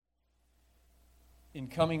in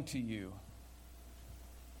coming to you.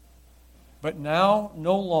 But now,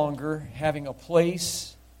 no longer having a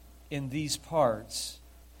place in these parts,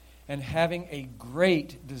 and having a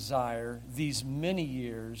great desire these many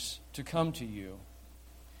years to come to you.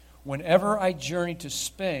 Whenever I journey to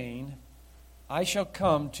Spain, I shall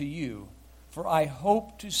come to you, for I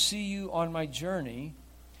hope to see you on my journey,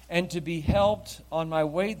 and to be helped on my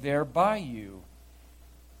way there by you,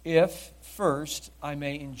 if first I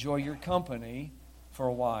may enjoy your company for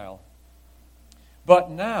a while. But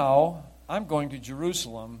now I'm going to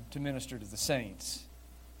Jerusalem to minister to the saints.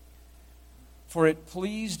 For it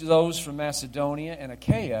pleased those from Macedonia and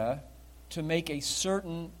Achaia to make a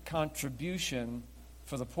certain contribution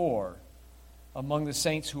for the poor among the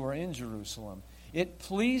saints who are in Jerusalem. It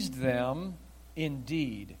pleased them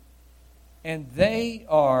indeed, and they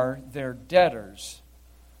are their debtors.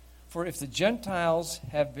 For if the Gentiles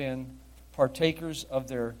have been partakers of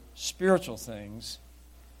their spiritual things,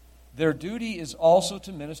 their duty is also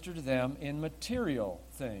to minister to them in material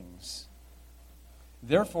things.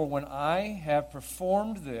 Therefore, when I have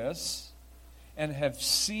performed this and have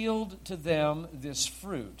sealed to them this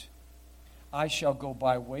fruit, I shall go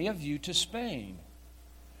by way of you to Spain.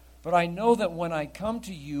 But I know that when I come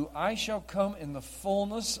to you, I shall come in the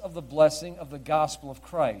fullness of the blessing of the gospel of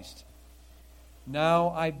Christ. Now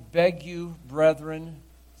I beg you, brethren,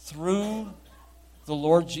 through the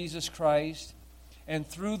Lord Jesus Christ and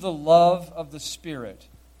through the love of the Spirit,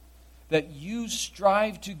 that you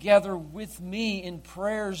strive together with me in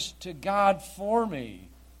prayers to God for me,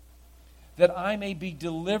 that I may be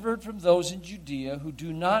delivered from those in Judea who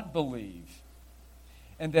do not believe,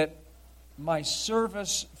 and that my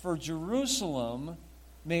service for Jerusalem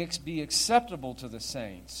may be acceptable to the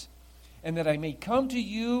saints, and that I may come to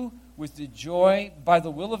you with the joy by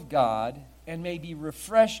the will of God, and may be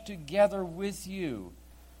refreshed together with you.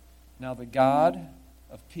 Now the God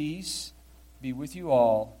of peace be with you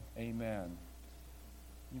all. Amen.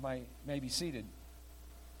 You may be seated.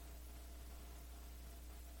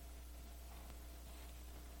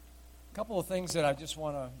 A couple of things that I just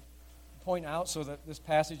want to point out so that this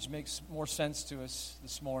passage makes more sense to us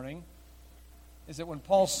this morning is that when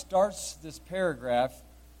Paul starts this paragraph,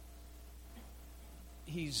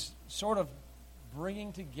 he's sort of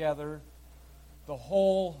bringing together the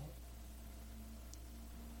whole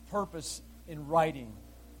purpose in writing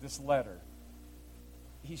this letter.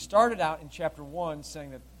 He started out in chapter 1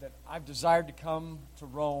 saying that I've desired to come to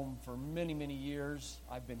Rome for many, many years.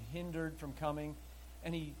 I've been hindered from coming.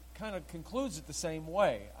 And he kind of concludes it the same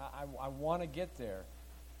way. I want to get there.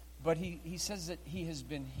 But he says that he has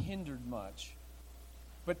been hindered much.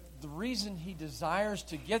 But the reason he desires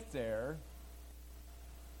to get there,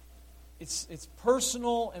 it's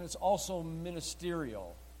personal and it's also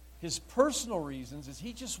ministerial. His personal reasons is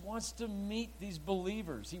he just wants to meet these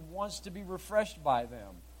believers. He wants to be refreshed by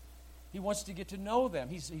them. He wants to get to know them.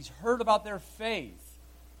 He's heard about their faith,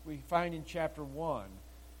 we find in chapter 1.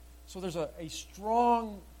 So there's a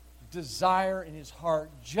strong desire in his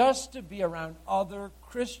heart just to be around other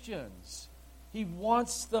Christians. He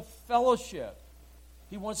wants the fellowship.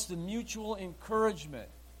 He wants the mutual encouragement.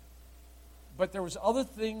 But there was other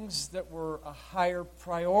things that were a higher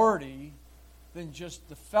priority than just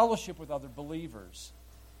the fellowship with other believers.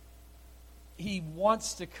 He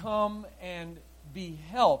wants to come and be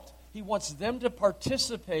helped. He wants them to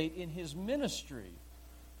participate in his ministry.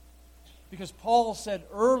 Because Paul said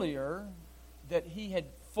earlier that he had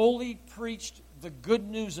fully preached the good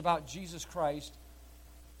news about Jesus Christ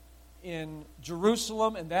in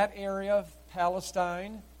Jerusalem and that area of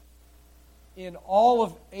Palestine, in all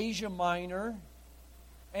of Asia Minor,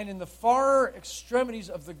 and in the far extremities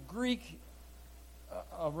of the Greek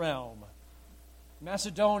realm,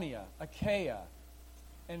 Macedonia, Achaia,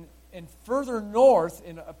 and further north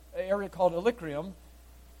in an area called Illyricum.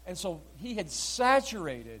 And so he had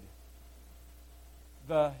saturated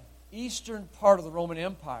the eastern part of the Roman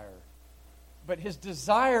Empire. But his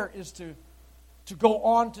desire is to go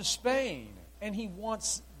on to Spain. And he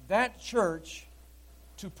wants that church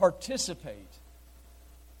to participate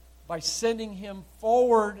by sending him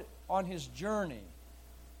forward on his journey,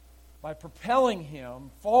 by propelling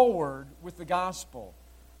him forward with the gospel.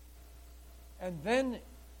 And then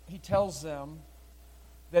he tells them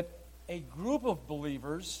that a group of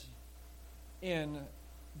believers in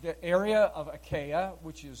the area of Achaia,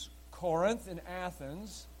 which is Corinth and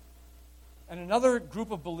Athens, and another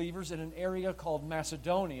group of believers in an area called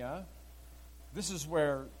Macedonia. This is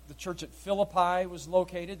where the church at Philippi was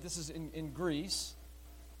located. This is in Greece.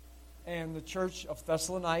 And the church of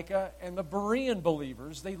Thessalonica and the Berean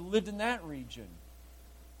believers, they lived in that region.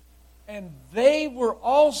 And they were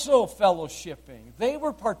also fellowshipping. They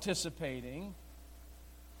were participating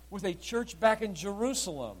with a church back in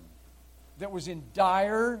Jerusalem that was in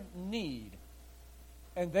dire need.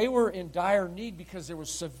 And they were in dire need because there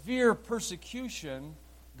was severe persecution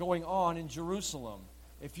going on in Jerusalem.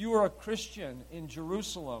 If you were a Christian in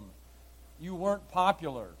Jerusalem, you weren't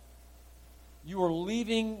popular. You were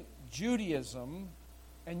leaving Judaism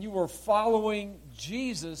and you were following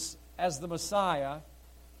Jesus as the Messiah.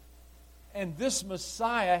 And this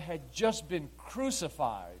Messiah had just been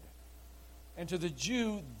crucified. And to the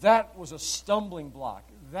Jew, that was a stumbling block.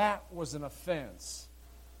 That was an offense.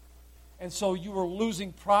 And so you were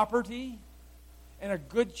losing property and a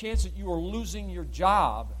good chance that you were losing your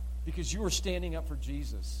job because you were standing up for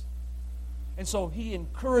Jesus. And so he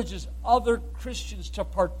encourages other Christians to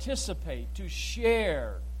participate, to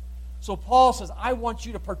share. So Paul says, I want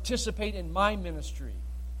you to participate in my ministry.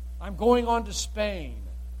 I'm going on to Spain.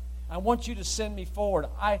 I want you to send me forward.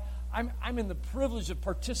 I'm in the privilege of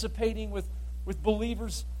participating with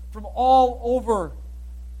believers from all over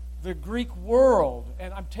the Greek world.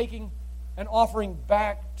 And I'm taking an offering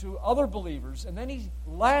back to other believers. And then he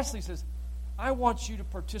lastly says, I want you to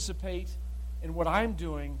participate in what I'm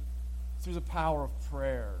doing through the power of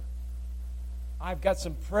prayer. I've got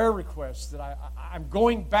some prayer requests that I'm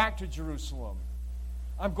going back to Jerusalem.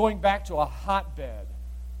 I'm going back to a hotbed.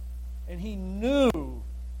 And he knew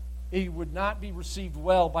he would not be received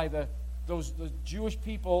well by the Jewish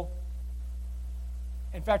people.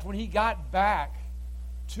 In fact, when he got back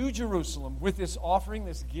to Jerusalem with this offering,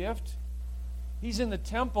 this gift, he's in the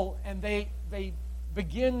temple and they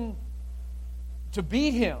begin to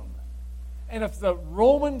beat him. And if the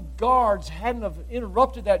Roman guards hadn't have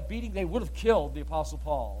interrupted that beating, they would have killed the Apostle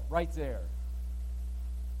Paul right there.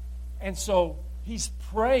 And so he's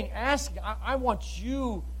praying, asking, I want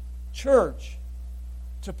you, church,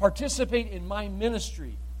 to participate in my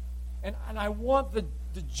ministry. And I want the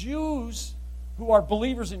Jews who are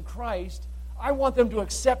believers in Christ, I want them to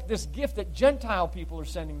accept this gift that Gentile people are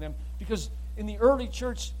sending them. Because in the early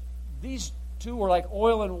church, these two were like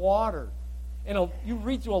oil and water. And you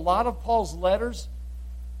read through a lot of Paul's letters,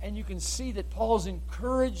 and you can see that Paul is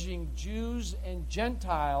encouraging Jews and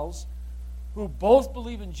Gentiles who both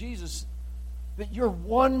believe in Jesus that you're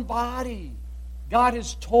one body. God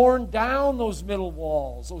has torn down those middle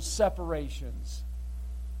walls, those separations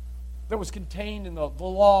that was contained in the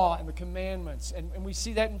law and the commandments. And we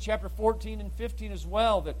see that in chapter 14 and 15 as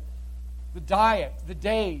well, that the diet, the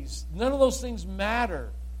days, none of those things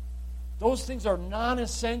matter. Those things are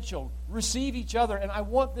non-essential. Receive each other. And I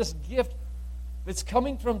want this gift that's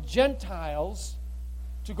coming from Gentiles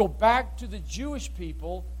to go back to the Jewish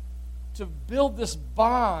people to build this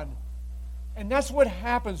bond. And that's what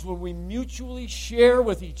happens when we mutually share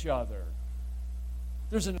with each other.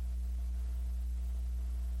 There's an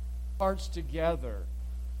hearts together.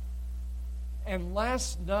 And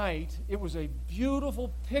last night, it was a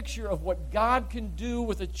beautiful picture of what God can do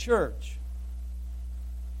with a church.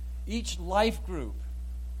 Each life group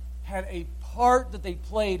had a part that they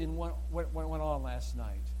played in what went on last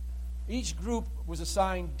night. Each group was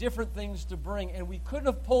assigned different things to bring, and we couldn't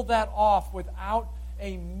have pulled that off without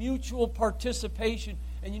a mutual participation.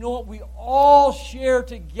 And you know what? We all share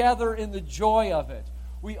together in the joy of it.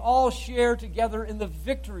 We all share together in the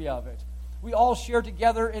victory of it. We all share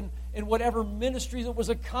together in whatever ministry that was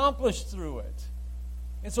accomplished through it.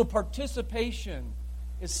 And so participation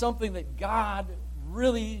is something that God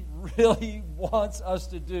really, really wants us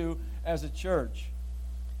to do as a church.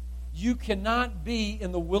 You cannot be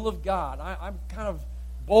in the will of God. I'm kind of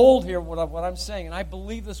bold here with what I'm saying, and I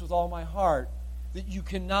believe this with all my heart, that you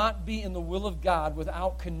cannot be in the will of God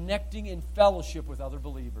without connecting in fellowship with other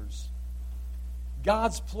believers.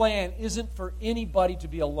 God's plan isn't for anybody to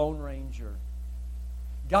be a lone ranger.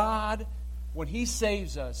 God, when He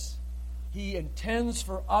saves us, He intends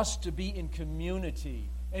for us to be in community,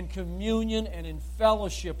 in communion, and in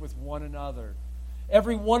fellowship with one another.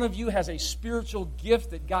 Every one of you has a spiritual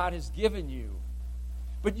gift that God has given you.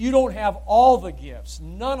 But you don't have all the gifts.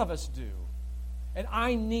 None of us do. And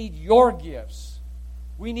I need your gifts.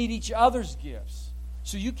 We need each other's gifts.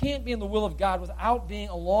 So you can't be in the will of God without being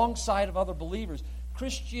alongside of other believers.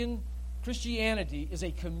 Christianity is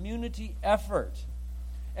a community effort.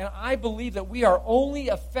 And I believe that we are only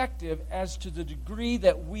effective as to the degree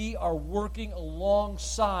that we are working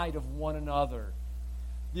alongside of one another.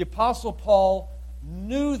 The Apostle Paul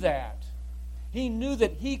knew that. He knew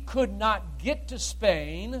that he could not get to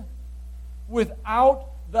Spain without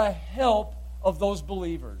the help of those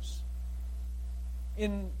believers.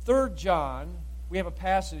 In 3 John, we have a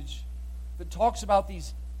passage that talks about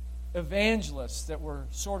these evangelists that were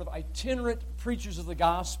sort of itinerant preachers of the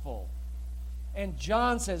gospel. And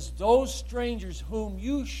John says, those strangers whom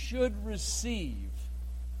you should receive,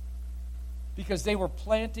 because they were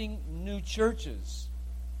planting new churches.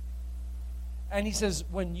 And he says,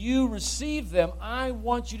 when you receive them, I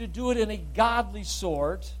want you to do it in a godly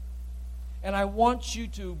sort, and I want you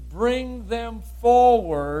to bring them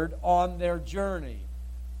forward on their journey.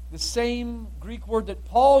 The same Greek word that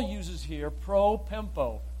Paul uses here,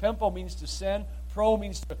 pro-pempo. Pempo means to send, pro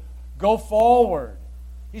means to go forward.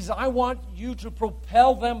 He says, I want you to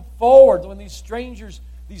propel them forward. When these strangers,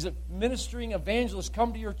 these ministering evangelists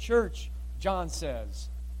come to your church, John says.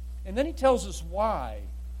 And then he tells us why.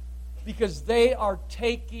 Because they are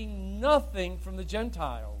taking nothing from the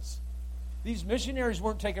Gentiles. These missionaries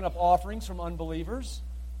weren't taking up offerings from unbelievers.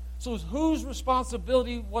 So whose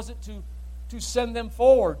responsibility was it to send them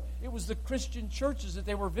forward? It was the Christian churches that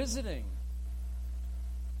they were visiting.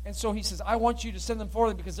 And so he says, I want you to send them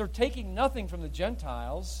forward because they're taking nothing from the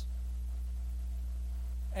Gentiles.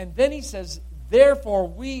 And then he says, therefore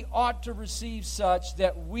we ought to receive such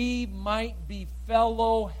that we might be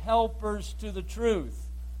fellow helpers to the truth.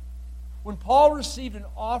 When Paul received an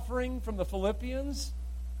offering from the Philippians,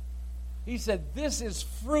 he said, this is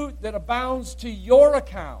fruit that abounds to your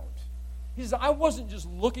account. He said, I wasn't just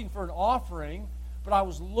looking for an offering, but I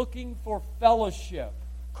was looking for fellowship,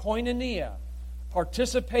 koinonia,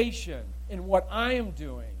 participation in what I am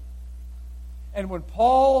doing. And when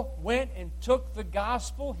Paul went and took the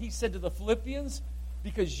gospel, he said to the Philippians,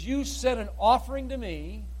 because you sent an offering to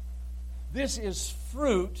me, this is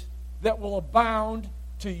fruit that will abound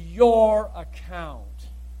to your account.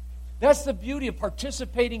 That's the beauty of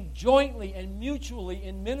participating jointly and mutually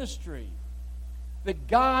in ministry. That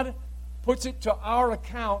God puts it to our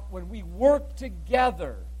account when we work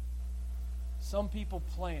together. Some people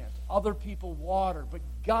plant, other people water, but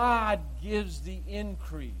God gives the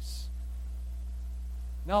increase.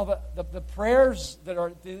 Now, the prayers that are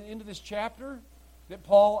at the end of this chapter that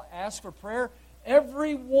Paul asked for prayer,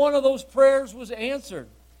 every one of those prayers was answered.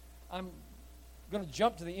 I'm going to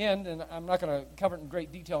jump to the end, and I'm not going to cover it in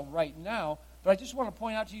great detail right now, but I just want to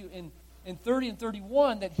point out to you in 30 and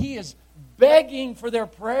 31 that he is begging for their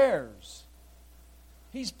prayers.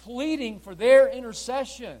 He's pleading for their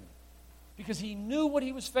intercession because he knew what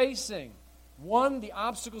he was facing. One, the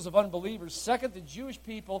obstacles of unbelievers. Second, the Jewish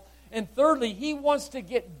people. And thirdly, he wants to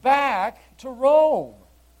get back to Rome.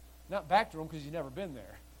 Not back to Rome because he's never been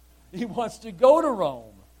there. He wants to go to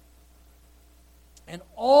Rome. And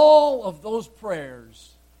all of those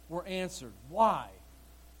prayers were answered. Why?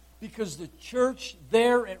 Because the church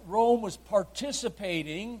there at Rome was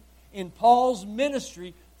participating in Paul's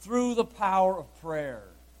ministry through the power of prayer.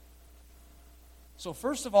 So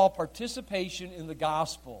first of all, participation in the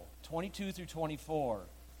gospel, 22 through 24.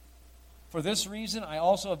 For this reason, I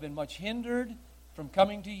also have been much hindered from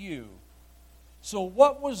coming to you. So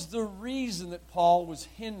what was the reason that Paul was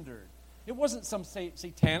hindered? It wasn't some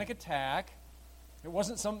satanic attack. It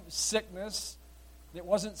wasn't some sickness. It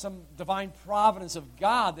wasn't some divine providence of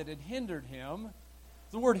God that had hindered him.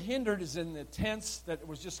 The word hindered is in the tense that it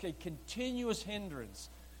was just a continuous hindrance.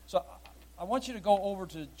 So I want you to go over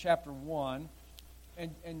to chapter 1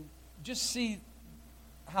 and just see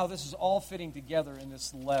how this is all fitting together in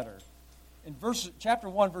this letter. In chapter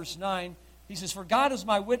 1, verse 9, he says, For God is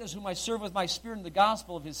my witness, whom I serve with my spirit in the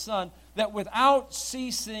gospel of his Son, that without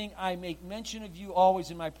ceasing I make mention of you always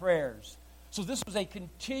in my prayers. So this was a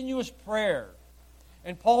continuous prayer.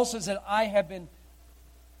 And Paul says that I have been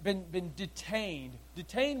detained.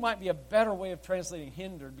 Detained might be a better way of translating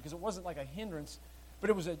hindered, because it wasn't like a hindrance, but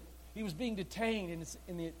he was being detained, and it's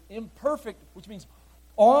in the imperfect, which means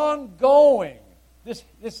ongoing.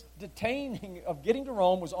 This detaining of getting to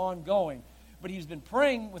Rome was ongoing. But he's been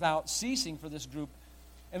praying without ceasing for this group.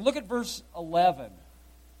 And look at verse 11,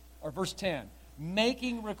 or verse 10.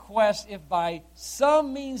 Making request if by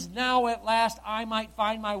some means now at last I might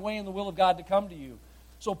find my way in the will of God to come to you.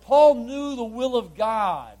 So Paul knew the will of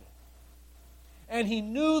God. And he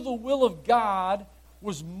knew the will of God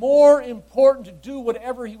was more important to do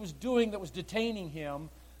whatever he was doing that was detaining him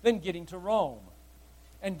than getting to Rome.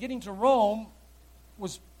 And getting to Rome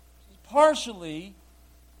was partially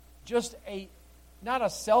just not a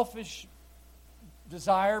selfish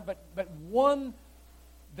desire, but one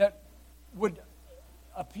that would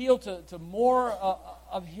appeal to more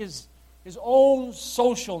of his own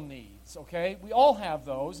social needs, okay? We all have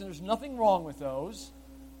those, and there's nothing wrong with those.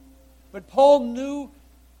 But Paul knew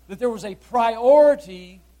that there was a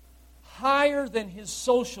priority higher than his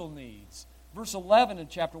social needs. Verse 11 in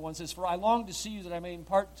chapter 1 says, For I long to see you that I may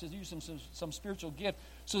impart to you some spiritual gift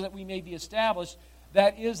so that we may be established.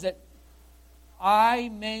 That is that I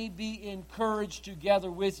may be encouraged together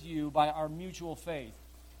with you by our mutual faith.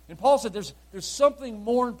 And Paul said there's something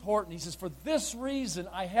more important. He says, for this reason,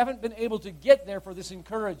 I haven't been able to get there for this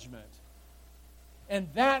encouragement. And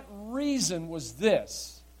that reason was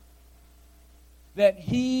this, that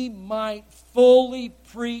he might fully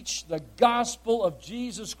preach the gospel of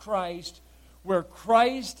Jesus Christ where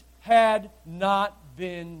Christ had not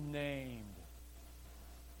been named.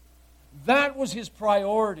 That was his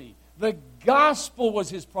priority. The gospel was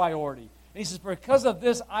his priority. And he says, because of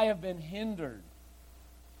this, I have been hindered.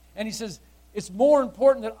 And he says, it's more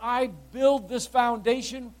important that I build this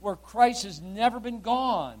foundation where Christ has never been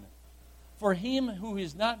gone. For him who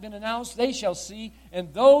has not been announced, they shall see,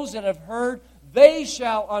 and those that have heard, they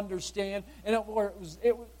shall understand. And it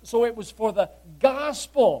was for the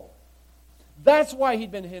gospel. That's why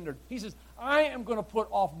he'd been hindered. He says, I am going to put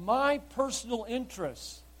off my personal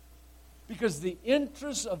interests because the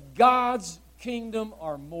interests of God's kingdom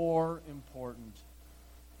are more important.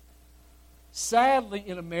 Sadly,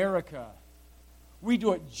 in America, we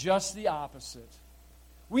do it just the opposite.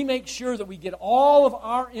 We make sure that we get all of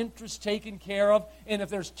our interests taken care of, and if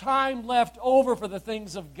there's time left over for the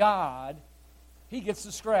things of God, he gets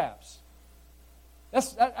the scraps.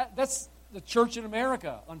 That's the church in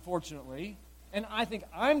America, unfortunately. And I think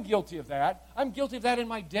I'm guilty of that. I'm guilty of that in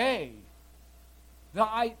my day. That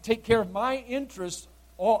I take care of my interests.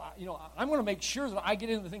 I'm going to make sure that I get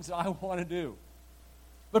into the things that I want to do.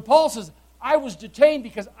 But Paul says, I was detained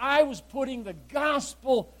because I was putting the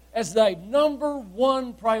gospel as the number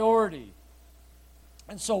one priority.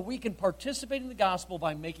 And so we can participate in the gospel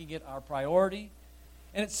by making it our priority.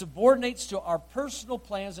 And it subordinates to our personal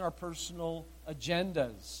plans and our personal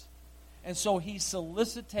agendas. And so he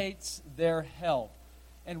solicitates their help.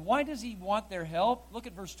 And why does he want their help? Look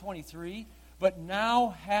at verse 23. But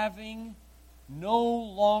now having no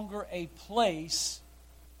longer a place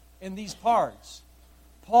in these parts.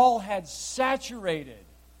 Paul had saturated.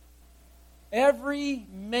 Every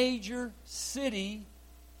major city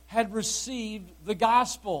had received the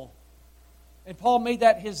gospel. And Paul made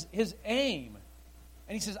that his aim.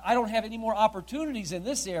 And he says, I don't have any more opportunities in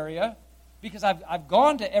this area because I've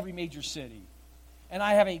gone to every major city. And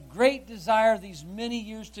I have a great desire these many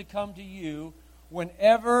years to come to you.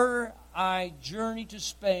 Whenever I journey to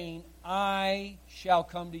Spain, I shall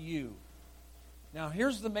come to you. Now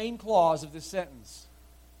here's the main clause of this sentence.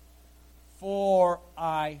 For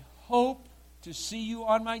I hope to see you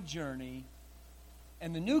on my journey.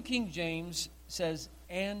 And the New King James says,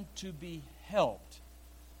 and to be helped.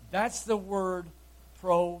 That's the word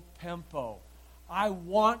propempo. I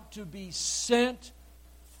want to be sent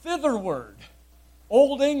thitherward.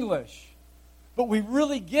 Old English. But we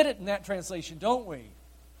really get it in that translation, don't we?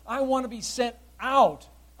 I want to be sent out.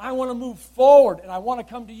 I want to move forward, and I want to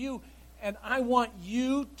come to you, and I want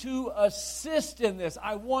you to assist in this.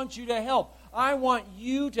 I want you to help. I want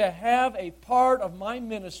you to have a part of my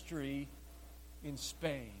ministry in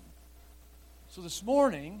Spain. So this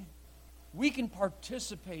morning, we can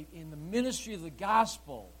participate in the ministry of the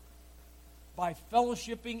gospel by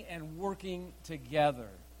fellowshipping and working together.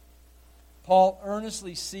 Paul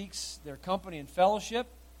earnestly seeks their company and fellowship,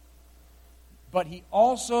 but he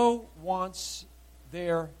also wants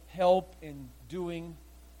their help in doing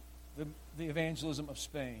the evangelism of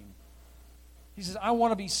Spain. He says, I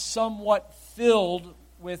want to be somewhat filled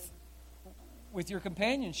with your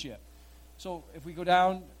companionship. So if we go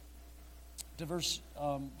down to verse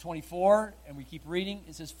 24 and we keep reading,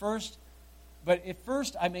 it says, but if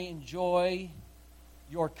first I may enjoy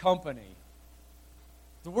your company.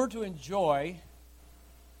 The word to enjoy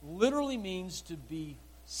literally means to be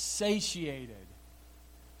satiated,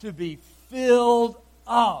 to be filled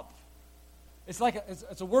up. It's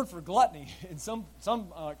a word for gluttony in some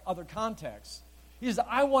other contexts. He says,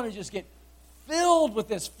 I want to just get filled with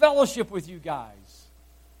this fellowship with you guys.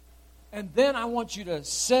 And then I want you to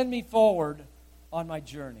send me forward on my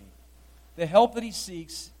journey. The help that he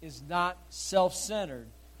seeks is not self-centered.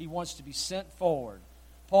 He wants to be sent forward.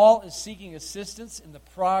 Paul is seeking assistance in the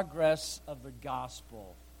progress of the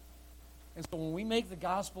gospel. And so when we make the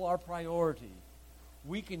gospel our priority,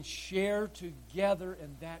 we can share together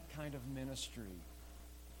in that kind of ministry.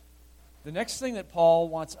 The next thing that Paul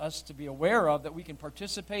wants us to be aware of that we can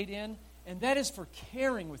participate in, and that is for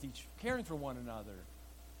caring for one another.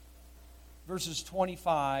 Verses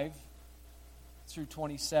 25 through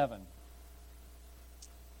 27.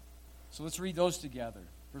 So let's read those together.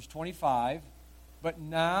 Verse 25. But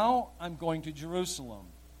now I'm going to Jerusalem.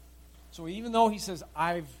 So even though he says,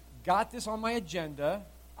 I've got this on my agenda,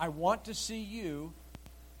 I want to see you,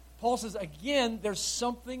 Paul says, again, there's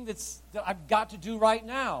something that I've got to do right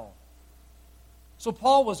now. So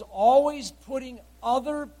Paul was always putting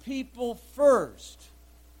other people first.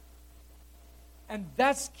 And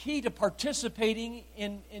that's key to participating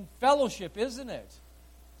in fellowship, isn't it?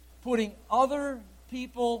 Putting other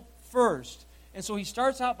people first. And so he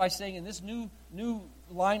starts out by saying in this new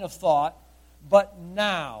line of thought, but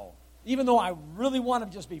now, even though I really want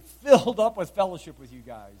to just be filled up with fellowship with you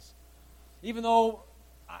guys, even though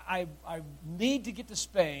I need to get to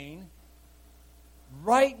Spain,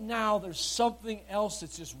 right now there's something else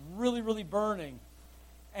that's just really, really burning.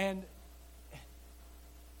 And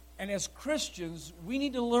as Christians, we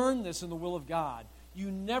need to learn this in the will of God. You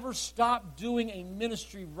never stop doing a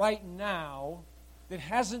ministry right now that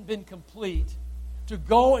hasn't been complete to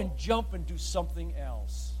go and jump and do something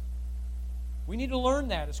else. We need to learn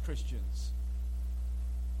that as Christians.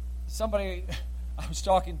 Somebody I was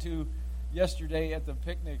talking to yesterday at the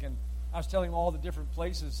picnic, and I was telling them all the different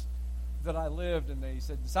places that I lived, and they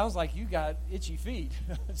said, "Sounds like you got itchy feet."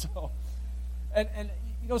 And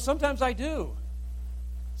you know, sometimes I do.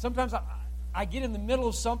 Sometimes I get in the middle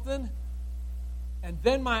of something, and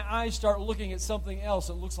then my eyes start looking at something else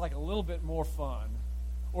that looks like a little bit more fun,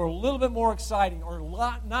 or a little bit more exciting, or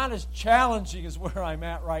not as challenging as where I'm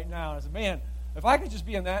at right now. And I said, man, if I could just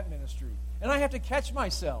be in that ministry. And I have to catch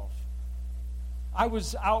myself. I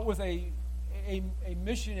was out with a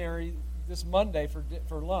missionary this Monday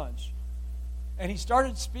for lunch, and he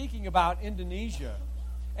started speaking about Indonesia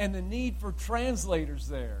and the need for translators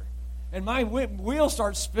there. And my wheel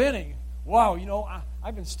starts spinning. Wow, you know,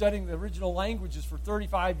 I've been studying the original languages for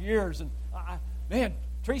 35 years, and man,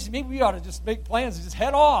 Tracy, maybe we ought to just make plans and just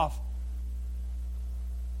head off.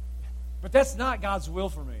 But that's not God's will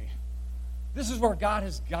for me. This is where God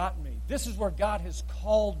has got me. This is where God has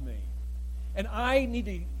called me. And I need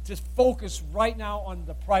to just focus right now on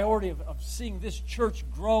the priority of seeing this church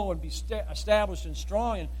grow and be established and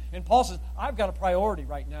strong. And Paul says, I've got a priority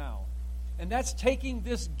right now. And that's taking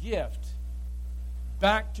this gift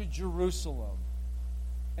back to Jerusalem.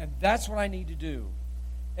 And that's what I need to do.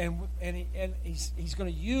 And he's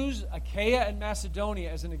going to use Achaia and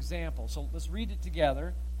Macedonia as an example. So let's read it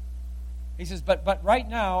together. He says, but right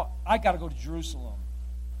now, I got to go to Jerusalem.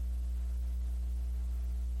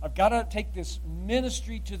 I've got to take this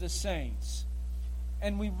ministry to the saints.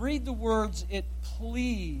 And we read the words, it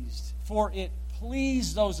pleased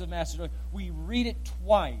those of Macedonia. We read it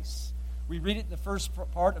twice. We read it in the first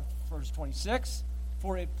part of verse 26.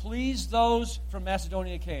 For it pleased those from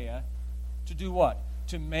Macedonia and Achaia to do what?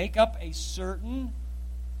 To make up a certain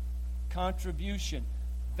contribution.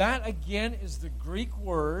 That, again, is the Greek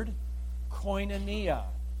word koinonia.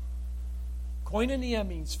 Koinonia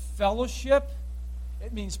means fellowship.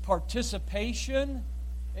 It means participation.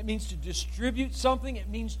 It means to distribute something. It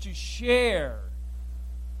means to share.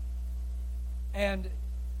 And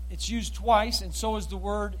it's used twice, and so is the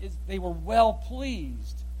word, they were well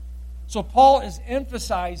pleased. So Paul is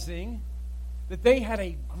emphasizing that they had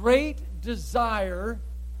a great desire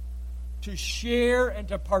to share and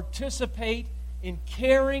to participate in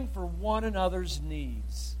caring for one another's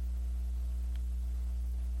needs.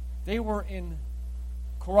 They were in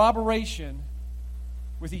corroboration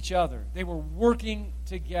with each other. They were working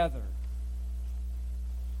together.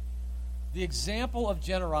 The example of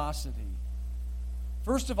generosity.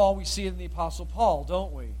 First of all, we see it in the Apostle Paul,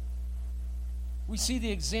 don't we? We see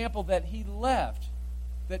the example that he left.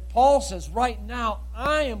 That Paul says, right now,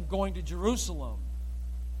 I am going to Jerusalem.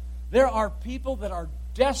 There are people that are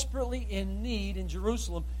desperately in need in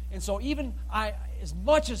Jerusalem. And so even as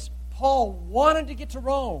much as Paul wanted to get to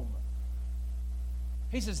Rome,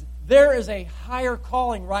 he says, there is a higher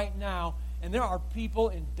calling right now, and there are people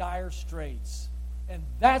in dire straits. And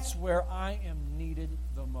that's where I am needed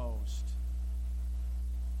the most.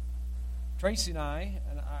 Tracy and I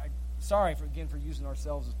sorry for using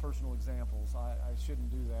ourselves as personal examples. I shouldn't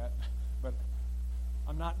do that, but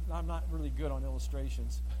I'm not really good on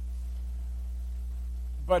illustrations.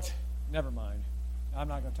 But never mind. I'm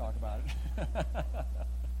not going to talk about it.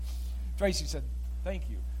 Tracy said, "Thank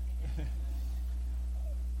you."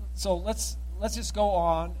 So let's just go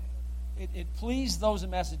on. It pleased those in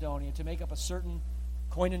Macedonia to make up a certain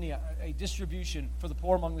koinonia, a distribution for the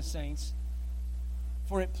poor among the saints.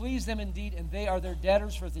 For it pleased them indeed, and they are their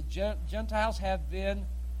debtors, for the Gentiles have been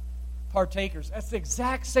partakers. That's the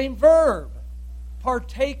exact same verb.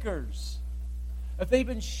 Partakers. If they've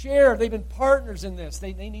been shared, they've been partners in this.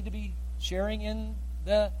 They need to be sharing in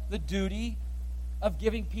the duty of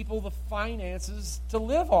giving people the finances to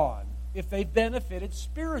live on if they benefited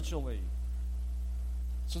spiritually.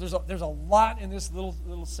 So there's a lot in this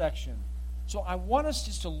little section. So I want us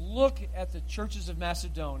just to look at the churches of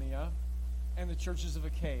Macedonia and the churches of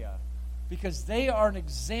Achaia, because they are an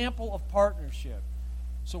example of partnership.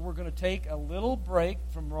 So we're going to take a little break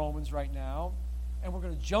from Romans right now, and we're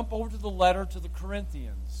going to jump over to the letter to the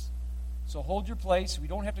Corinthians. So hold your place. We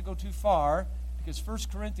don't have to go too far, because 1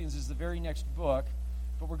 Corinthians is the very next book.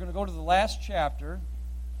 But we're going to go to the last chapter,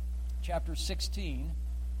 chapter 16.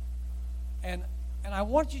 And I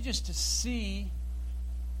want you just to see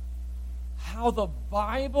how the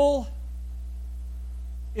Bible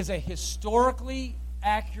is a historically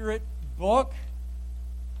accurate book,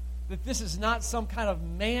 that this is not some kind of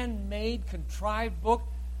man-made, contrived book,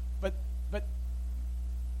 but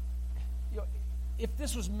you know, if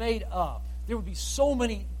this was made up, there would be so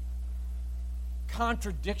many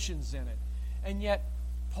contradictions in it. And yet,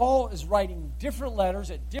 Paul is writing different letters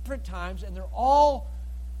at different times, and they're all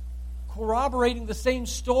corroborating the same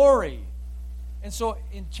story. And so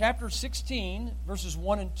in chapter 16, verses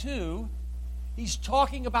 1 and 2, he's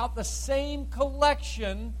talking about the same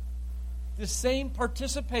collection, the same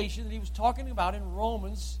participation that he was talking about in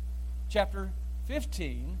Romans chapter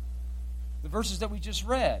 15, the verses that we just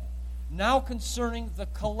read. Now concerning the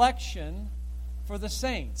collection for the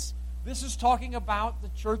saints. This is talking about the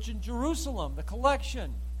church in Jerusalem, the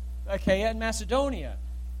collection, Achaia and Macedonia.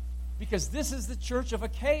 Because this is the church of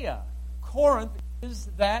Achaia. Corinth is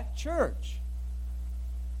that church.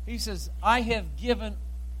 He says, I have given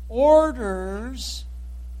orders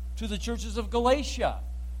to the churches of Galatia.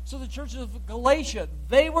 So the churches of Galatia,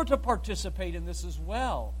 they were to participate in this as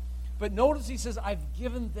well. But notice he says, I've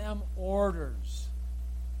given them orders.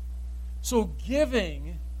 So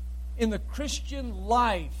giving in the Christian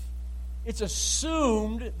life, it's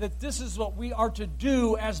assumed that this is what we are to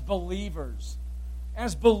do as believers.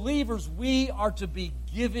 As believers, we are to be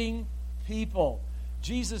giving people.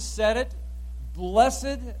 Jesus said it,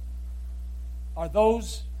 blessed are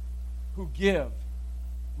those who give.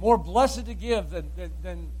 More blessed to give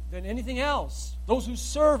than anything else. Those who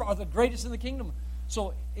serve are the greatest in the kingdom.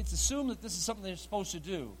 So it's assumed that this is something they're supposed to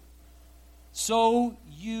do. So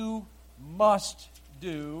you must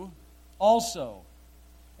do also.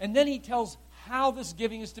 And then he tells how this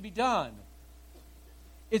giving is to be done.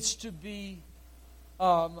 It's to be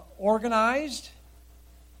organized.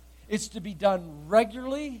 It's to be done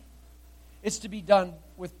regularly. It's to be done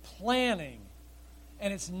with planning.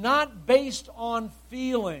 And it's not based on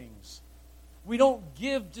feelings. We don't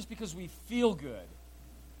give just because we feel good.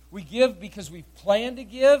 We give because we've planned to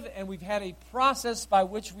give, and we've had a process by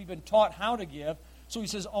which we've been taught how to give. So he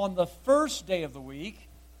says, on the first day of the week,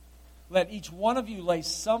 let each one of you lay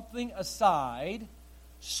something aside,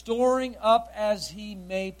 storing up as he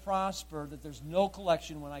may prosper, that there's no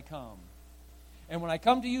collection when I come. And when I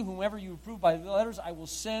come to you, whomever you approve by the letters, I will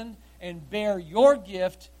send and bear your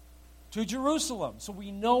gift to Jerusalem. So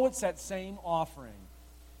we know it's that same offering.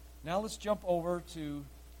 Now let's jump over to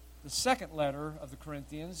the second letter of the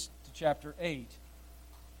Corinthians, to chapter 8.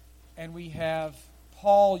 And we have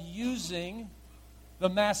Paul using the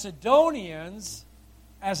Macedonians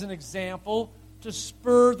as an example to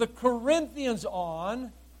spur the Corinthians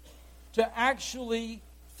on to actually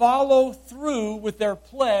follow through with their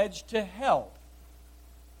pledge to help.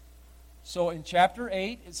 So in chapter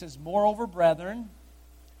 8, it says, moreover, brethren,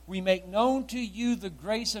 we make known to you the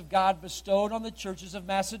grace of God bestowed on the churches of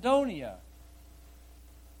Macedonia.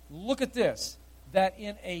 Look at this, that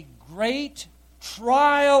in a great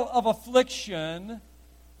trial of affliction,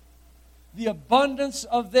 the abundance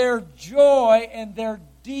of their joy and their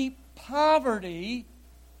deep poverty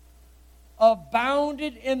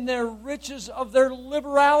abounded in their riches of their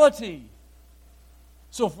liberality.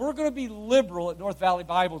 So if we're going to be liberal at North Valley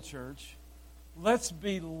Bible Church, let's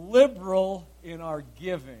be liberal in our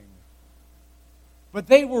giving. But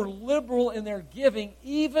they were liberal in their giving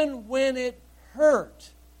even when it hurt.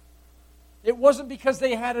 It wasn't because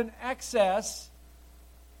they had an excess.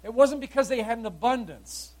 It wasn't because they had an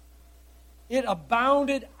abundance. It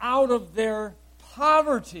abounded out of their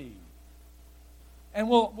poverty. And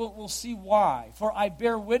we'll see why. For I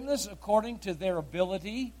bear witness according to their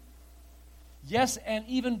ability. Yes, and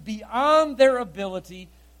even beyond their ability,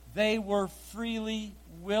 they were freely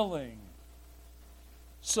willing.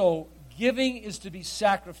 So, giving is to be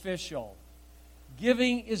sacrificial.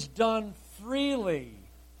 Giving is done freely.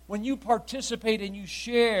 When you participate and you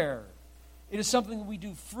share, it is something we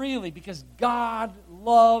do freely because God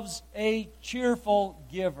loves a cheerful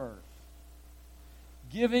giver.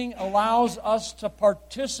 Giving allows us to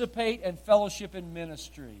participate and fellowship in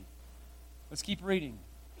ministry. Let's keep reading.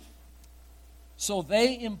 So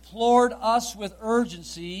they implored us with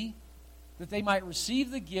urgency that they might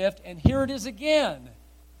receive the gift, and here it is again.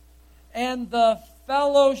 and the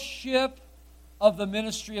fellowship of the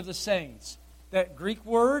ministry of the saints. That Greek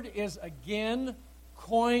word is again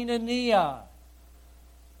koinonia.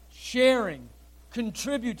 Sharing,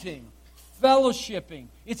 contributing, fellowshipping.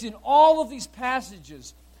 It's in all of these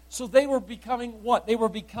passages. So they were becoming what? They were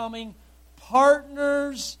becoming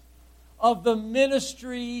partners of the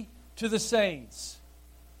ministry to the saints.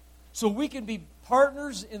 So we can be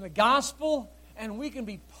partners in the gospel, and we can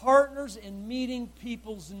be partners in meeting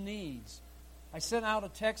people's needs. I sent out a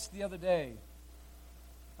text the other day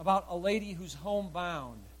about a lady who's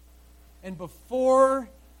homebound. And before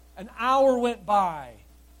an hour went by,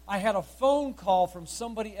 I had a phone call from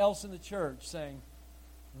somebody else in the church saying,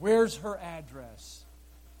 "Where's her address?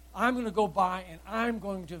 I'm going to go by and I'm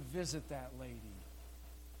going to visit that lady."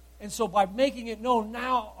 And so by making it known,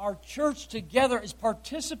 now our church together is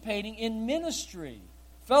participating in ministry,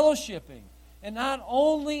 fellowshipping. And not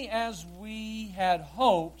only as we had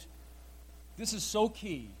hoped, this is so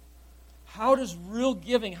key. How does real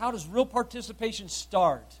giving, how does real participation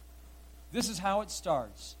start? This is how it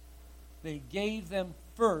starts. They gave them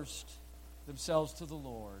first themselves to the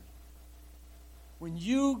Lord. When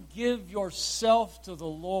you give yourself to the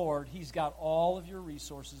Lord, He's got all of your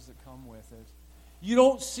resources that come with it. You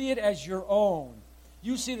don't see it as your own.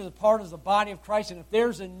 You see it as a part of the body of Christ. And if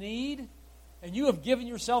there's a need, and you have given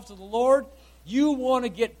yourself to the Lord, you want to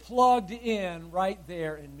get plugged in right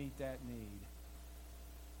there and meet that need.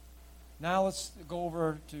 Now let's go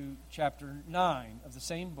over to chapter 9 of the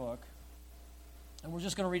same book. And we're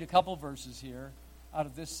just going to read a couple verses here out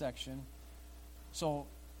of this section. So,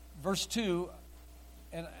 verse 2,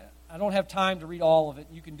 and I don't have time to read all of it.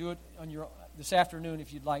 You can do it on this afternoon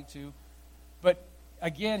if you'd like to. But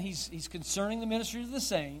again, he's concerning the ministry of the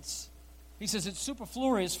saints. He says, "It's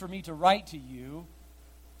superfluous for me to write to you,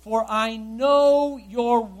 for I know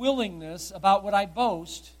your willingness about what I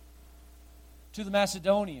boast to the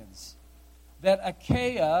Macedonians, that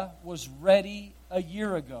Achaia was ready a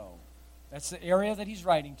year ago." That's the area that he's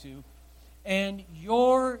writing to. "And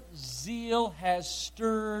your zeal has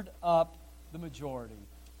stirred up the majority."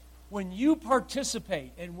 When you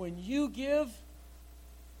participate and when you give,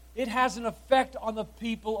 it has an effect on the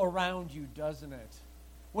people around you, doesn't it?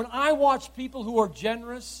 When I watch people who are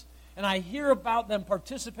generous and I hear about them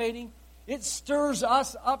participating, it stirs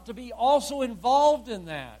us up to be also involved in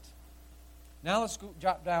that. Now let's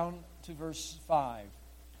drop down to verse 5.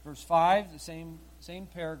 Verse 5, the same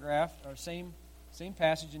paragraph, or same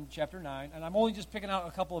passage in chapter 9, and I'm only just picking out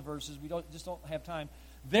a couple of verses. We don't have time.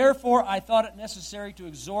 "Therefore, I thought it necessary to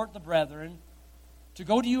exhort the brethren to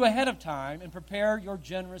go to you ahead of time and prepare your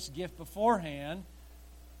generous gift beforehand,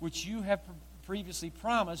 which you have previously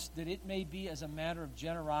promised, that it may be as a matter of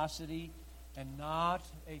generosity and not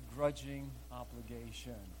a grudging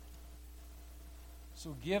obligation."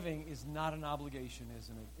 So giving is not an obligation,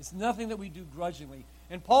 isn't it? It's nothing that we do grudgingly.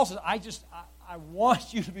 And Paul says, I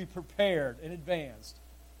want you to be prepared in advance.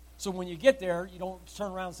 So when you get there, you don't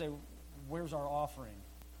turn around and say, "Where's our offering?"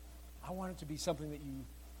 I want it to be something that you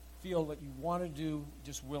feel that you want to do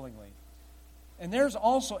just willingly. And there's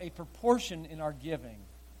also a proportion in our giving.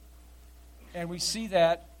 And we see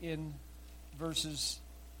that in verses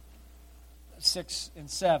 6 and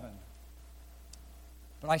 7.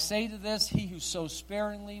 "But I say to this, he who sows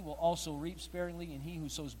sparingly will also reap sparingly, and he who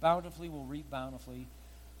sows bountifully will reap bountifully.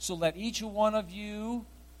 So let each one of you,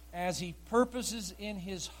 as he purposes in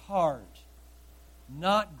his heart,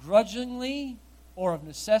 not grudgingly or of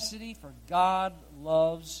necessity, for God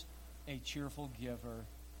loves a cheerful giver."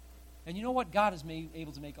 And you know what? God is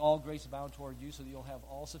able to make all grace abound toward you so that you'll have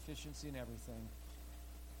all sufficiency in everything.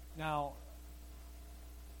 Now,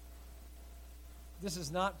 this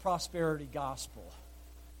is not prosperity gospel.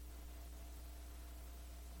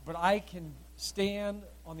 But I can stand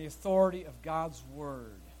on the authority of God's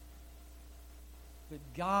Word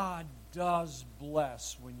that God does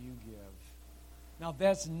bless when you give. Now,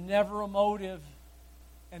 that's never a motive,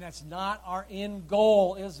 and that's not our end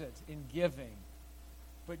goal, is it, in giving?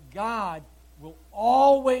 But God will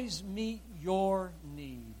always meet your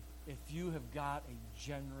need if you have got a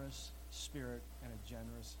generous spirit and a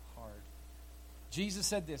generous heart. Jesus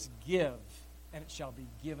said this, "Give, and it shall be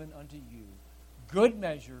given unto you. Good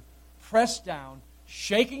measure, pressed down,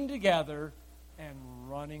 shaking together, and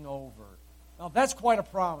running over." Now, that's quite a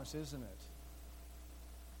promise, isn't it?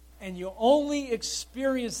 And you only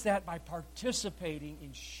experience that by participating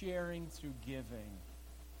in sharing through giving.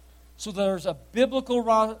 So there's a biblical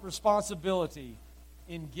responsibility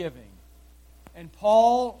in giving. And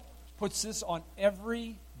Paul puts this on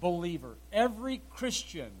every believer. Every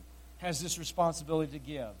Christian has this responsibility to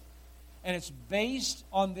give. And it's based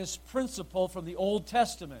on this principle from the Old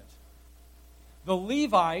Testament. The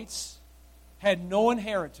Levites had no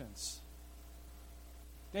inheritance.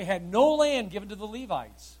 They had no land given to the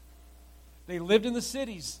Levites. They lived in the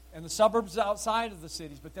cities and the suburbs outside of the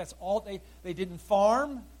cities, but that's all. They didn't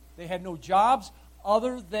farm. They had no jobs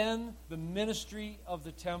other than the ministry of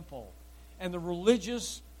the temple and the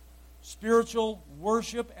religious, spiritual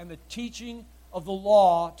worship and the teaching of the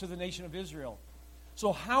law to the nation of Israel.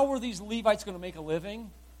 So how were these Levites going to make a living?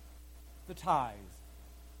 The tithe.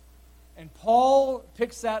 And Paul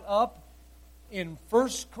picks that up in 1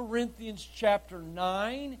 Corinthians chapter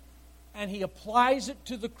 9, and he applies it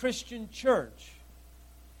to the Christian church.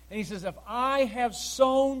 And he says, if I have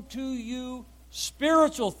sown to you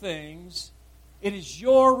spiritual things, it is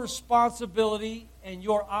your responsibility and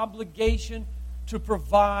your obligation to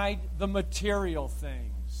provide the material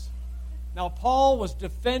things. Now, Paul was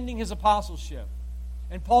defending his apostleship.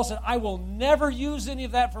 And Paul said, I will never use any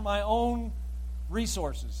of that for my own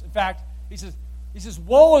resources. In fact, he says,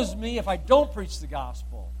 woe is me if I don't preach the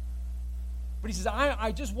gospel. But he says,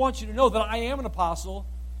 I just want you to know that I am an apostle,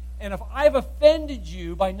 and if I've offended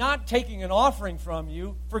you by not taking an offering from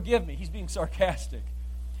you, forgive me. He's being sarcastic.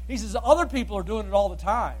 He says, other people are doing it all the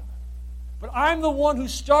time. But I'm the one who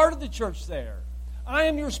started the church there. I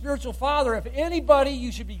am your spiritual father. If anybody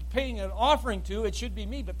you should be paying an offering to, it should be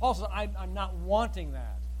me. But Paul says, I'm not wanting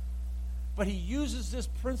that. But he uses this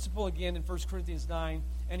principle again in 1 Corinthians 9,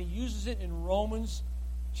 and he uses it in Romans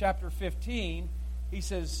chapter 15. He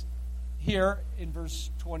says here in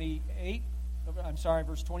verse 27,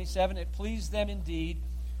 it pleased them indeed.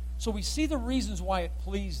 So we see the reasons why it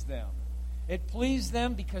pleased them. It pleased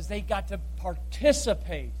them because they got to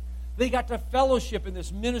participate. They got to fellowship in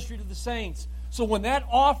this ministry to the saints. So when that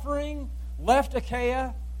offering left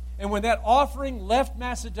Achaia, and when that offering left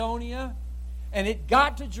Macedonia, and it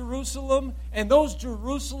got to Jerusalem, and those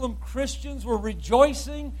Jerusalem Christians were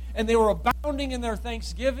rejoicing, and they were abounding in their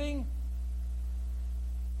thanksgiving,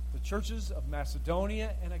 the churches of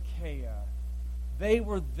Macedonia and Achaia, they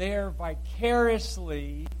were there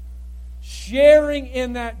vicariously sharing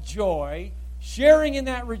in that joy, sharing in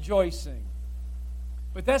that rejoicing.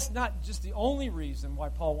 But that's not just the only reason why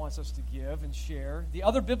Paul wants us to give and share. The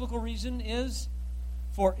other biblical reason is,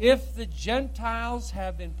 for if the Gentiles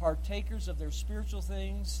have been partakers of their spiritual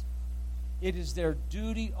things, it is their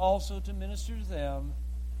duty also to minister to them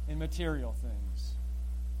in material things.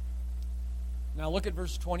 Now look at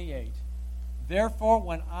verse 28. Therefore,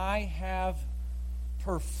 when I have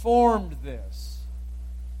performed this,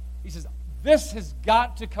 he says, this has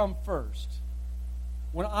got to come first.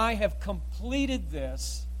 When I have completed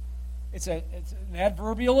this, it's an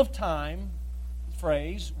adverbial of time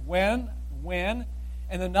phrase, when,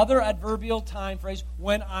 and another adverbial time phrase,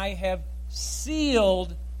 when I have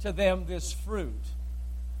sealed to them this fruit.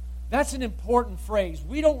 That's an important phrase.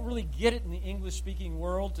 We don't really get it in the English-speaking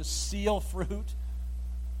world to seal fruit.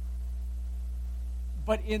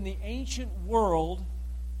 But in the ancient world,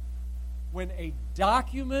 when a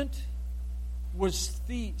document was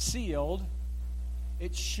sealed,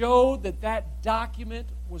 it showed that that document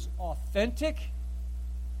was authentic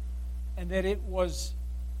and that it was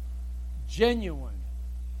genuine.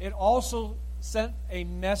 It also sent a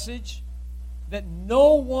message that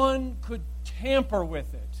no one could tamper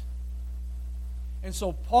with it. And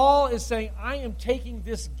so Paul is saying, I am taking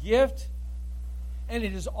this gift and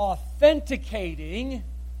it is authenticating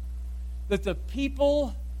that the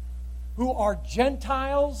people who are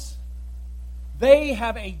Gentiles, they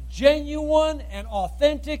have a genuine and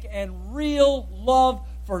authentic and real love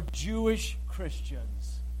for Jewish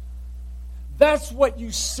Christians. That's what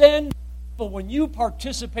you send people when you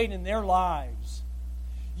participate in their lives.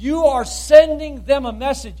 You are sending them a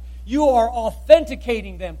message. You are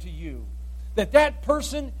authenticating them to you. That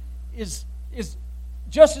person is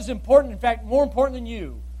just as important, in fact, more important than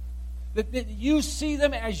you. That you see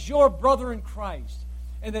them as your brother in Christ.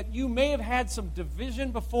 And that you may have had some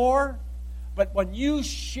division before, but when you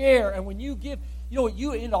share and when you give, you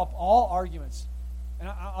end up all arguments. And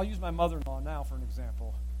I'll use my mother-in-law now for an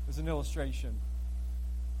example, as an illustration.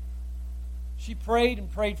 She prayed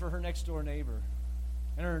and prayed for her next-door neighbor.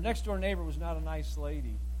 And her next-door neighbor was not a nice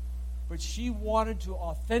lady. But she wanted to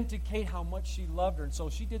authenticate how much she loved her. And so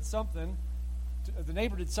she did something. The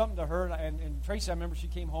neighbor did something to her. And Tracy, I remember she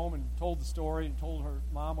came home and told the story and told her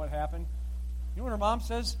mom what happened. You know what her mom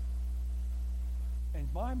says? And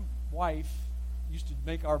my wife used to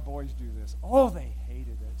make our boys do this. Oh, they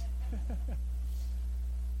hated it.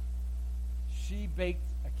 She baked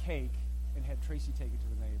a cake and had Tracy take it to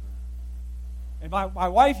the neighbor. And my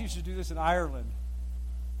wife used to do this in Ireland.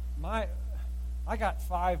 I got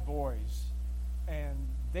 5 boys, and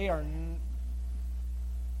they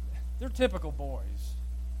they're typical boys.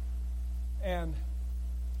 And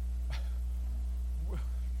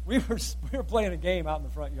we were playing a game out in the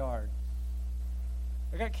front yard.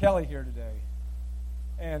 I got Kelly here today.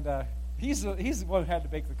 And he's the one who had to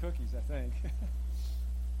bake the cookies, I think.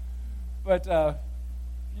 But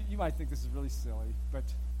you might think this is really silly, but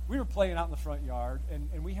we were playing out in the front yard,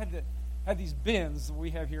 and we had these bins we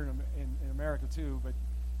have here in America too, but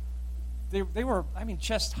they were,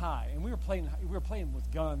 chest high, and we were playing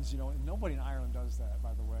with guns, and nobody in Ireland does that,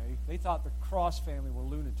 by the way. They thought the Cross family were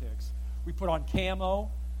lunatics. We put on camo,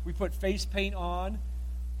 we put face paint on.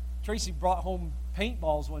 Tracy brought home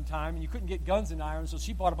paintballs one time, and you couldn't get guns in Ireland, so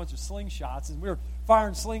she bought a bunch of slingshots, and we were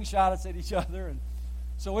firing slingshots at each other. And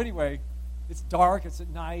so anyway, it's dark, it's at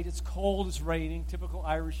night, it's cold, it's raining, typical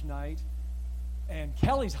Irish night, and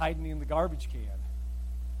Kelly's hiding in the garbage can.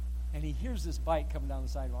 And he hears this bike coming down the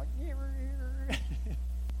sidewalk.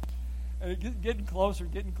 And it's getting closer.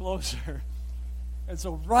 And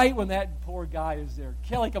so right when that poor guy is there,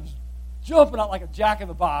 Kelly comes jumping out like a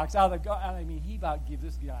jack-in-the-box out of the he about to give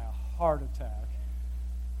this guy a heart attack.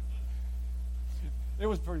 It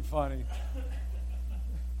was pretty funny.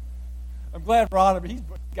 I'm glad Ron, but he's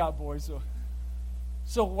got boys.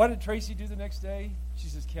 So what did Tracy do the next day? She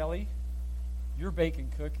says, Kelly, you're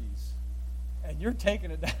baking cookies. And you're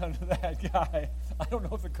taking it down to that guy. I don't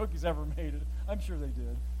know if the cookies ever made it. I'm sure they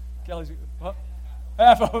did. Kelly's,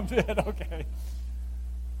 half of them did, okay.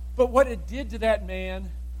 But what it did to that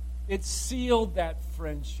man, it sealed that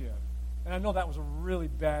friendship. And I know that was a really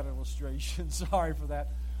bad illustration. Sorry for that.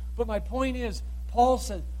 But my point is, Paul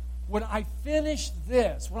said, when I finish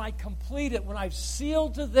this, when I complete it, when I've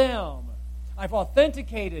sealed to them, I've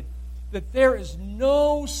authenticated that there is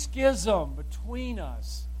no schism between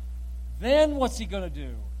us, then what's he going to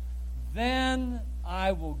do? Then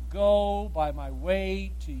I will go by my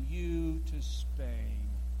way to you to Spain.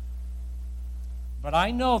 But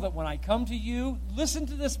I know that when I come to you, listen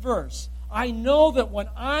to this verse. I know that when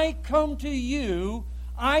I come to you,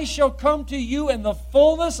 I shall come to you in the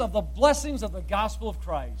fullness of the blessings of the gospel of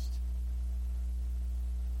Christ.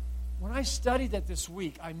 When I studied that this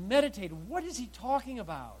week, I meditated, what is he talking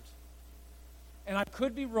about? And I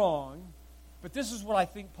could be wrong, but this is what I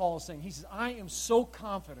think Paul is saying. He says, I am so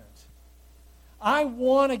confident. I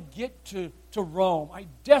want to get to Rome. I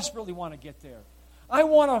desperately want to get there. I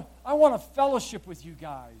want to fellowship with you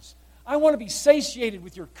guys. I want to be satiated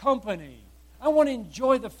with your company. I want to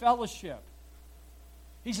enjoy the fellowship.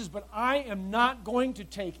 He says, but I am not going to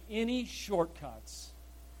take any shortcuts.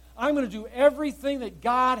 I'm going to do everything that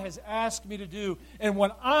God has asked me to do. And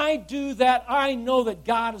when I do that, I know that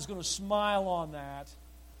God is going to smile on that.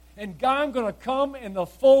 And I'm going to come in the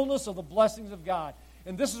fullness of the blessings of God.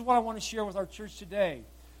 And this is what I want to share with our church today.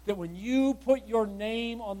 That when you put your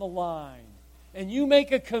name on the line and you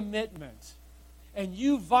make a commitment and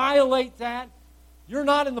you violate that, you're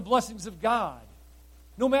not in the blessings of God.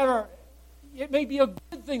 No matter, it may be a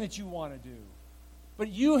good thing that you want to do. But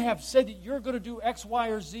you have said that you're going to do X, Y,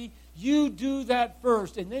 or Z. You do that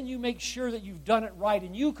first, and then you make sure that you've done it right,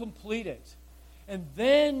 and you complete it. And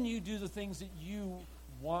then you do the things that you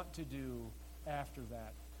want to do after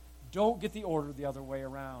that. Don't get the order the other way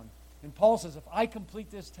around. And Paul says, if I complete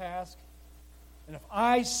this task, and if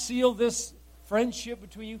I seal this friendship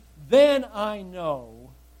between you, then I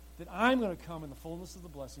know that I'm going to come in the fullness of the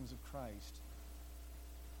blessings of Christ.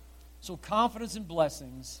 So confidence in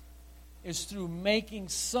blessings is through making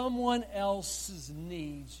someone else's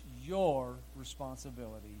needs your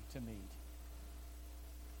responsibility to meet.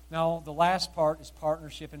 Now, the last part is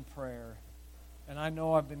partnership in prayer. And I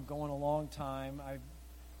know I've been going a long time.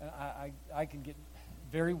 I can get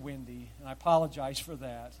very windy, and I apologize for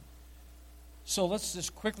that. So let's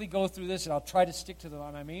just quickly go through this, and I'll try to stick to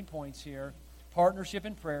my main points here. Partnership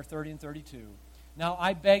in prayer, 30 and 32. Now,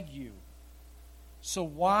 I beg you. So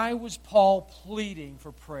why was Paul pleading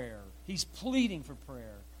for prayer? He's pleading for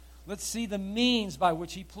prayer. Let's see the means by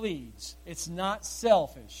which he pleads. It's not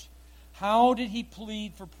selfish. How did he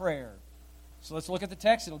plead for prayer? So let's look at the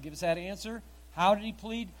text. It'll give us that answer. How did he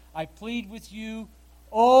plead? I plead with you,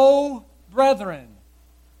 O brethren.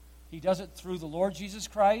 He does it through the Lord Jesus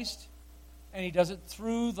Christ, and he does it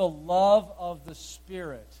through the love of the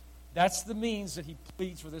Spirit. That's the means that he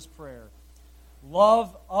pleads for this prayer.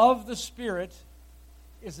 Love of the Spirit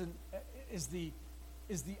is the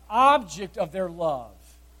object of their love.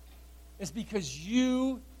 It's because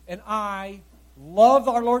you and I love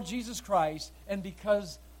our Lord Jesus Christ, and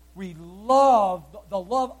because we love the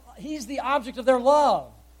love, He's the object of their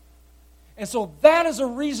love. And so that is a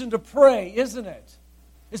reason to pray, isn't it?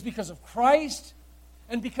 It's because of Christ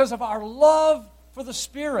and because of our love for the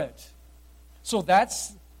Spirit. So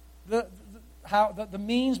that's the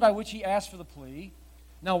means by which he asked for the plea.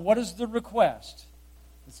 Now, what is the request?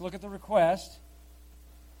 Let's look at the request.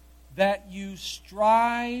 That you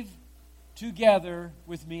strive together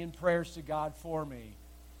with me in prayers to God for me.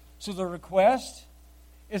 So the request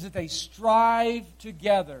is that they strive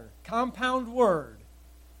together. Compound word.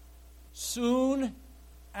 Soon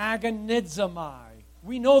agonizomai.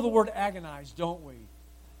 We know the word agonize, don't we?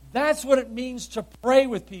 That's what it means to pray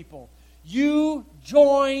with people. You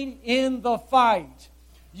join in the fight.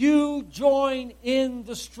 You join in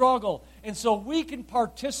the struggle. And so we can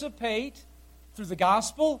participate through the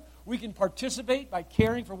gospel. We can participate by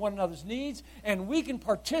caring for one another's needs. And we can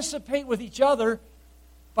participate with each other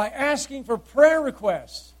by asking for prayer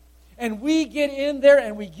requests. And we get in there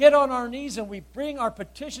and we get on our knees and we bring our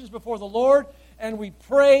petitions before the Lord and we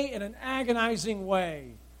pray in an agonizing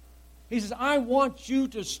way. He says, I want you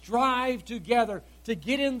to strive together to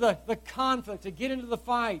get in the conflict, to get into the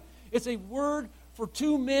fight. It's a word for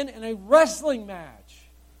two men in a wrestling match.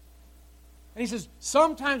 And he says,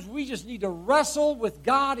 sometimes we just need to wrestle with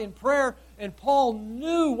God in prayer. And Paul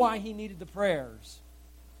knew why he needed the prayers.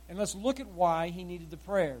 And let's look at why he needed the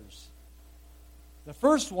prayers. The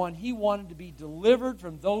first one, he wanted to be delivered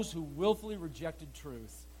from those who willfully rejected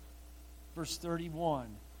truth. Verse 31,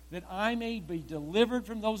 that I may be delivered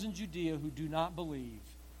from those in Judea who do not believe.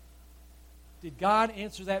 Did God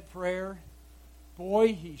answer that prayer?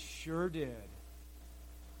 Boy, he sure did.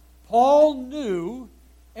 Paul knew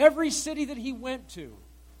every city that he went to,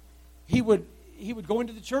 he would go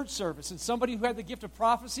into the church service, and somebody who had the gift of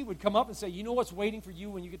prophecy would come up and say, you know what's waiting for you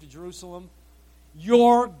when you get to Jerusalem?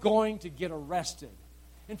 You're going to get arrested.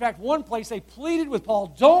 In fact, one place they pleaded with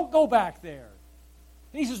Paul, don't go back there.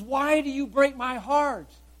 And he says, why do you break my heart?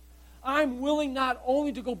 I'm willing not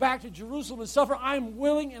only to go back to Jerusalem and suffer, I'm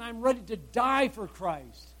willing and I'm ready to die for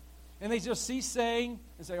Christ. And they just cease saying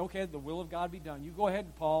and say, okay, the will of God be done. You go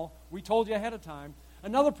ahead, Paul. We told you ahead of time.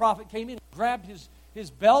 Another prophet came in, grabbed his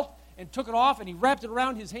belt and took it off, and he wrapped it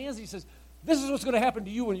around his hands. He says, this is what's going to happen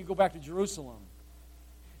to you when you go back to Jerusalem.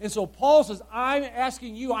 And so Paul says, I'm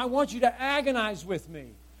asking you, I want you to agonize with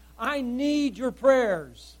me. I need your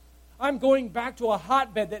prayers. I'm going back to a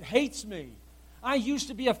hotbed that hates me. I used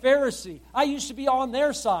to be a Pharisee. I used to be on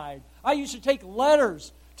their side. I used to take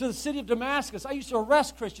letters to the city of Damascus. I used to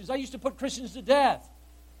arrest Christians. I used to put Christians to death.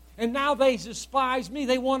 And now they despise me.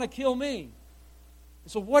 They want to kill me.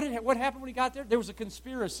 So what happened when he got there? There was a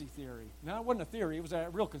conspiracy theory. Now, it wasn't a theory. It was a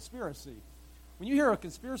real conspiracy. When you hear a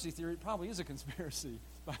conspiracy theory, it probably is a conspiracy,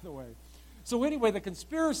 by the way. So anyway, the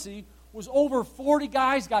conspiracy was over 40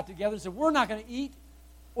 guys got together and said, we're not going to eat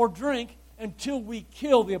or drink until we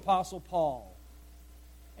kill the Apostle Paul.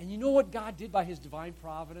 And you know what God did by his divine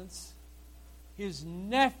providence? His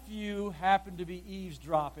nephew happened to be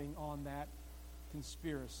eavesdropping on that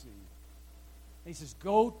conspiracy. And he says,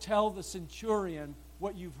 go tell the centurion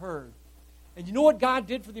what you've heard. And you know what God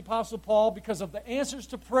did for the Apostle Paul? Because of the answers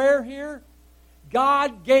to prayer here,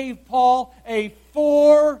 God gave Paul a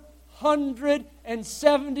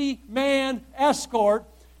 470-man escort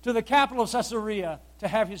to the capital of Caesarea to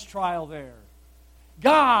have his trial there.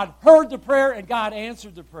 God heard the prayer and God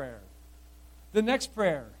answered the prayer. The next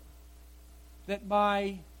prayer, that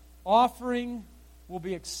my offering will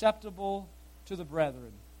be acceptable to the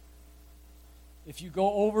brethren. If you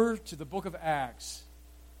go over to the book of Acts,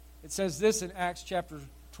 it says this in Acts chapter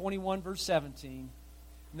 21, verse 17.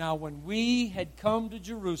 Now when we had come to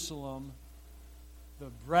Jerusalem, the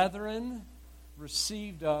brethren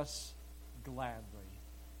received us gladly.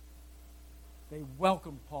 They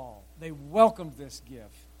welcomed Paul. They welcomed this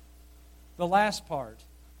gift. The last part,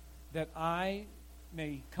 that I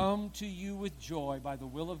may come to you with joy by the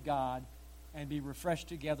will of God and be refreshed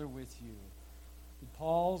together with you. Did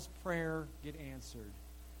Paul's prayer get answered?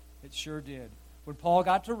 It sure did. When Paul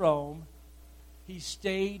got to Rome, he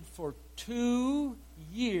stayed for 2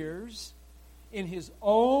 years in his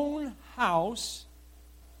own house,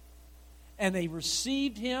 and they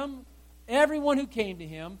received him, everyone who came to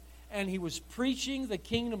him, and he was preaching the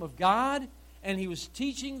kingdom of God, and he was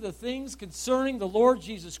teaching the things concerning the Lord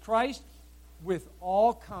Jesus Christ with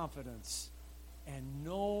all confidence, and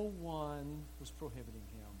no one was prohibiting him.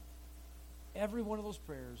 Every one of those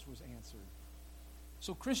prayers was answered.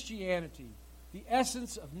 So Christianity, the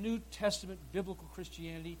essence of New Testament biblical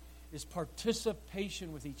Christianity, is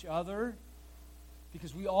participation with each other,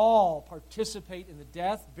 because we all participate in the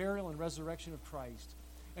death, burial, and resurrection of Christ.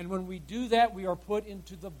 And when we do that, we are put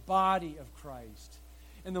into the body of Christ.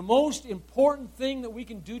 And the most important thing that we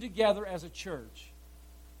can do together as a church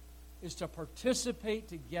is to participate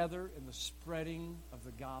together in the spreading of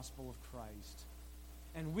the gospel of Christ.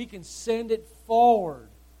 And we can send it forward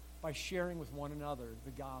by sharing with one another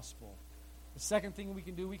the gospel. The second thing we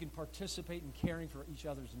can do, we can participate in caring for each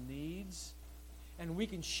other's needs, and we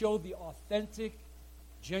can show the authentic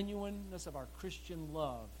genuineness of our Christian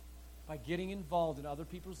love by getting involved in other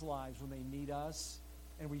people's lives when they need us,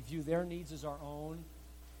 and we view their needs as our own.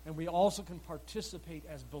 And we also can participate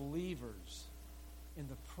as believers in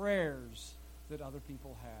the prayers that other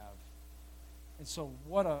people have. And so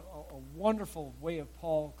what a wonderful way of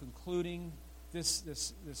Paul concluding this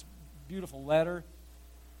beautiful letter.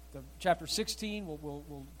 The chapter 16,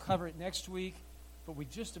 we'll cover it next week, but we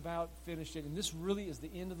just about finished it. And this really is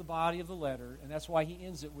the end of the body of the letter, and that's why he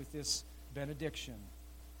ends it with this benediction.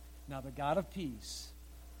 Now the God of peace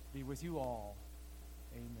be with you all.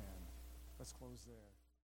 Amen. Let's close there.